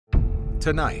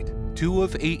Tonight, two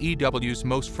of AEW's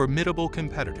most formidable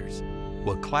competitors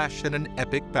will clash in an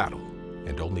epic battle,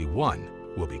 and only one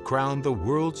will be crowned the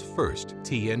world's first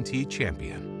TNT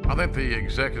champion. I think the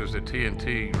executives at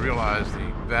TNT realize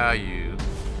the value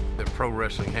that pro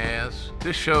wrestling has.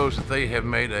 This shows that they have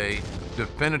made a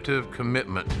definitive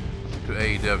commitment to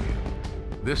AEW.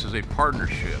 This is a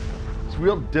partnership. It's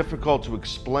real difficult to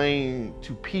explain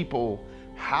to people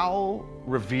how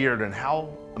revered and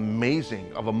how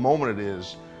amazing of a moment it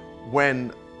is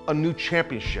when a new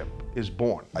championship is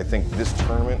born. I think this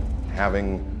tournament,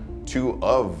 having two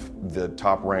of the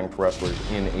top-ranked wrestlers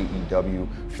in AEW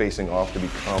facing off to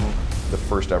become the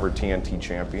first ever TNT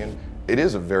champion, it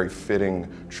is a very fitting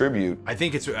tribute. I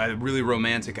think it's a really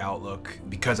romantic outlook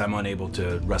because I'm unable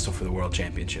to wrestle for the world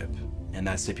championship. And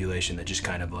that stipulation that just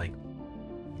kind of like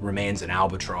remains an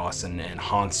albatross and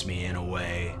haunts me in a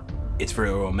way. It's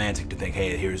very romantic to think,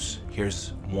 hey,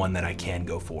 here's one that I can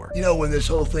go for. You know, when this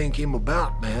whole thing came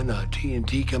about, man,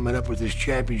 TNT coming up with this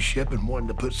championship and wanting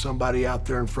to put somebody out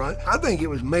there in front, I think it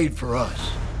was made for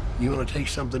us. You want to take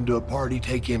something to a party,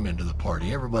 take him into the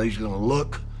party. Everybody's going to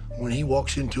look. When he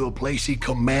walks into a place, he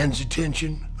commands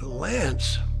attention. But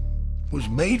Lance was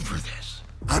made for this.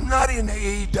 I'm not in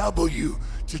AEW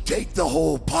to take the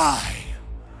whole pie.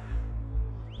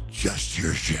 Just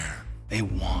your share. They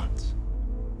want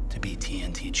to be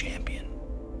TNT champion.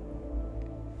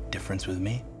 Difference with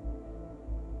me?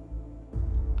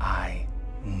 I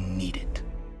need it.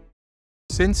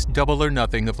 Since Double or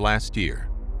Nothing of last year,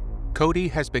 Cody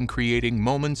has been creating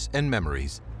moments and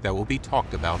memories that will be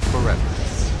talked about forever.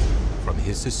 From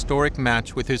his historic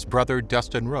match with his brother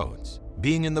Dustin Rhodes,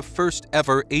 being in the first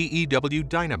ever AEW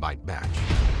Dynamite match,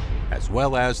 as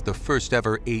well as the first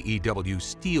ever AEW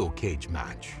Steel Cage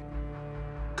match.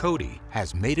 Cody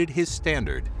has made it his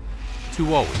standard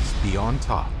to always be on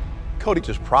top. Cody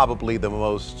is probably the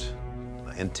most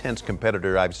intense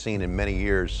competitor I've seen in many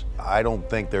years. I don't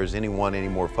think there's anyone any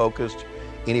more focused,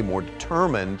 any more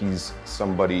determined. He's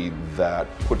somebody that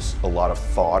puts a lot of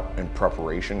thought and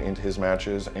preparation into his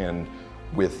matches, and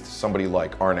with somebody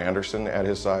like Arn Anderson at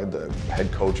his side, the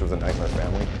head coach of the Nightmare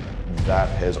Family, that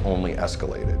has only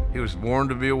escalated. He was born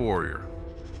to be a warrior.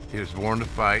 He was born to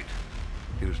fight.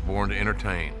 He was born to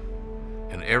entertain.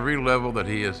 And every level that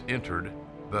he has entered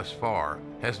thus far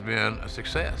has been a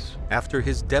success. After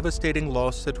his devastating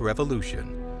loss at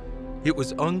Revolution, it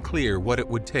was unclear what it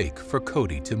would take for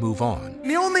Cody to move on.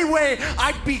 The only way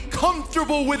I'd be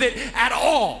comfortable with it at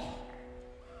all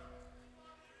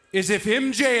is if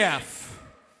MJF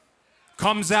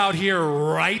comes out here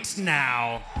right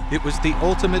now. It was the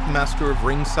ultimate master of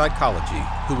ring psychology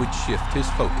who would shift his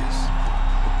focus.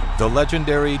 The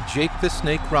legendary Jake the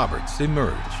Snake Roberts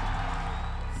emerged.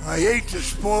 I hate to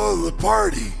spoil the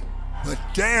party, but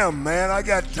damn, man, I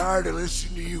got tired of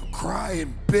listening to you cry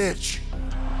and bitch.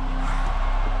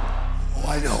 Oh,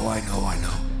 I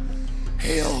know.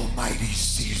 Hail, mighty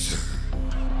Caesar.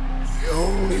 The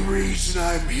only reason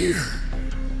I'm here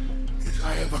is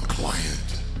I have a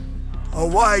client. A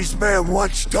wise man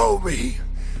once told me,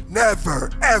 never,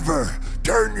 ever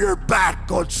turn your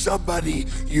back on somebody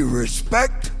you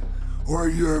respect or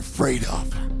you're afraid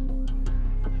of.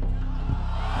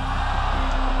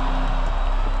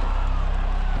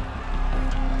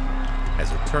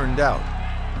 As it turned out,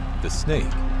 the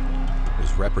snake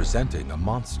was representing a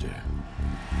monster.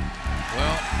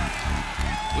 Well,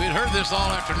 we had heard this all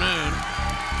afternoon,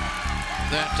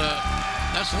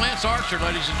 that's Lance Archer,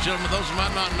 ladies and gentlemen. Those who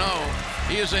might not know,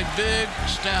 he is a big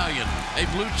stallion, a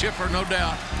blue chipper, no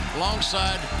doubt,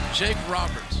 alongside Jake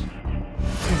Roberts.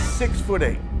 He's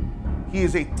 6'8". He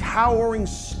is a towering,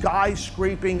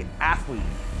 skyscraping athlete.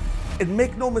 And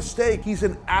make no mistake, he's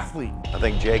an athlete. I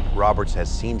think Jake Roberts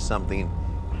has seen something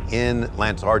in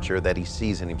Lance Archer that he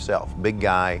sees in himself. Big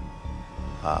guy,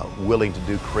 willing to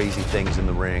do crazy things in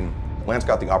the ring. Lance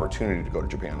got the opportunity to go to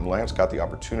Japan. Lance got the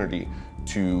opportunity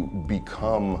to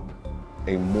become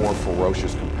a more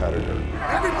ferocious competitor.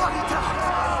 Everybody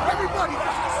dies! Everybody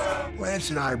dies! Lance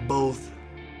and I both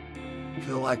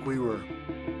feel like we were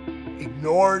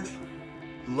ignored,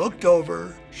 looked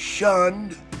over,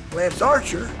 shunned. Lance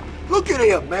Archer, look at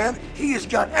him, man. He has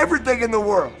got everything in the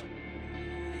world.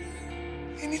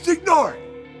 And he's ignored.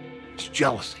 It's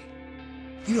jealousy.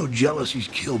 You know, jealousy's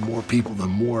killed more people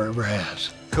than war ever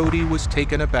has. Cody was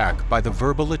taken aback by the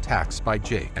verbal attacks by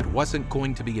Jake and wasn't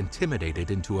going to be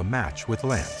intimidated into a match with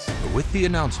Lance. But with the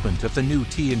announcement of the new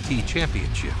TNT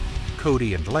Championship,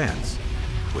 Cody and Lance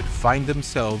would find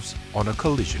themselves on a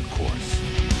collision course.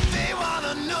 They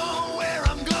wanna know where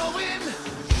I'm going.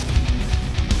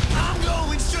 I'm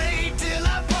going straight till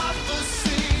I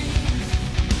prophecy.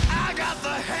 I got the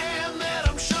hand that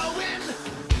I'm showing.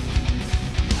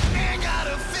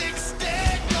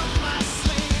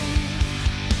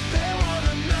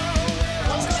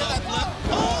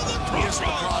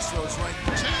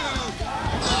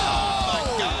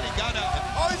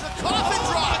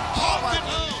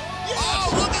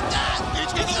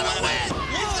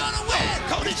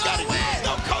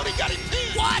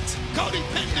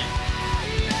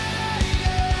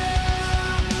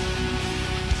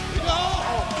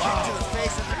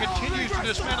 to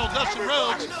dismantle Dustin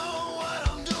Rhodes.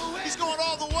 He's going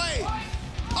all the way.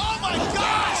 Oh my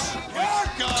gosh!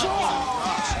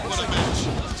 What a match.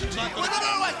 Wait,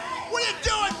 what are you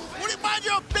doing? Mind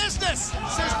your own business.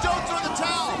 Says don't throw the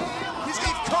towel. He's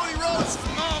got Cody Rhodes.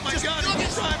 Oh my God,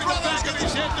 he's driving the back of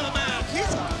his head to the mat.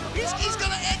 He's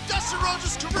going to end Dustin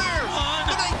Rhodes' career. 1,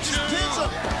 2,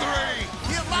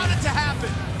 3. He allowed it to happen.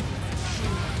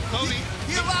 Cody.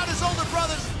 He allowed his older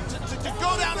brothers to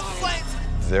go down in flames.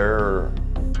 Their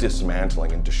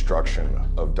dismantling and destruction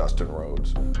of Dustin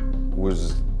Rhodes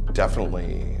was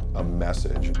definitely a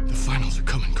message. The finals are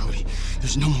coming, Cody.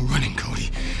 There's no more running, Cody.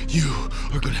 You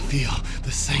are gonna feel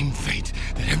the same fate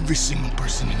that every single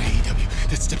person in AEW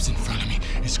that steps in front of me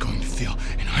is going to feel,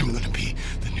 and I'm gonna be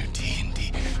the new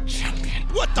TNT champion.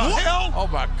 What the hell? Oh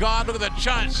my God, look at that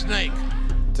giant snake.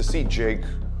 To see Jake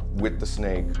with the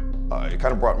snake, it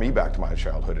kind of brought me back to my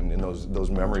childhood and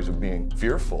those memories of being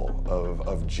fearful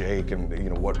of Jake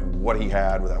and what he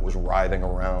had that was writhing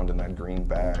around in that green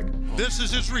bag. This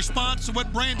is his response to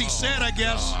what Brandy said, I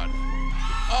guess. God.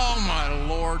 Oh my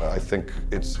Lord. I think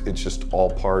it's just all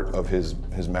part of his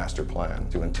master plan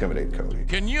to intimidate Cody.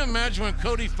 Can you imagine when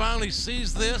Cody finally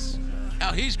sees this,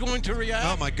 how he's going to react?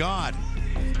 Oh my God.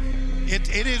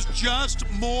 It is just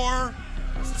more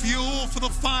fuel for the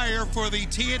fire for the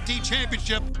TNT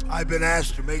Championship. I've been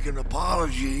asked to make an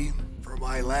apology for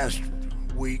my last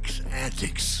week's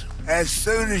antics. As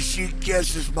soon as she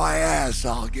kisses my ass,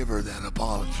 I'll give her that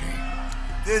apology.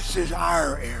 This is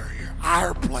our area,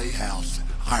 our playhouse,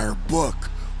 our book.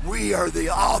 We are the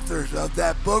authors of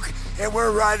that book, and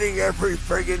we're writing every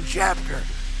friggin' chapter.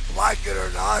 Like it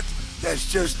or not, that's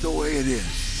just the way it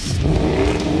is.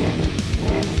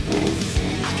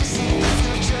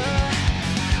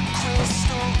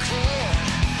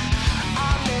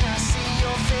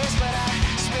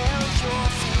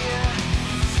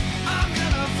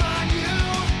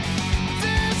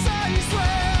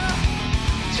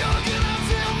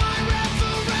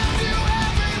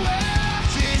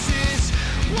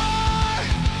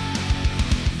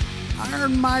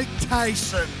 Iron Mike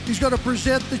Tyson. He's going to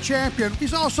present the champion.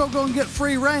 He's also going to get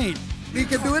free reign. He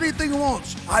can do anything he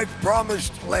wants. I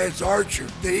promised Lance Archer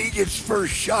that he gets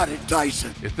first shot at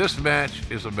Tyson. If this match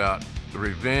is about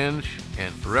revenge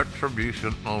and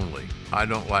retribution only, I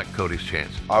don't like Cody's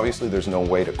chance. Obviously, there's no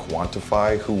way to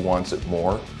quantify who wants it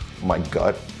more. My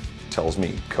gut tells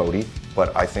me Cody,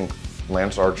 but I think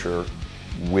Lance Archer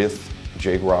with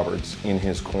Jake Roberts in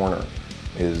his corner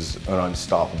is an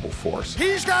unstoppable force.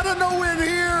 He's got to know in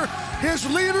here his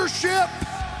leadership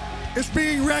is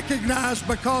being recognized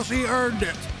because he earned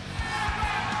it.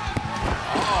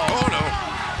 Oh no.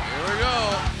 Here we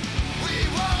go.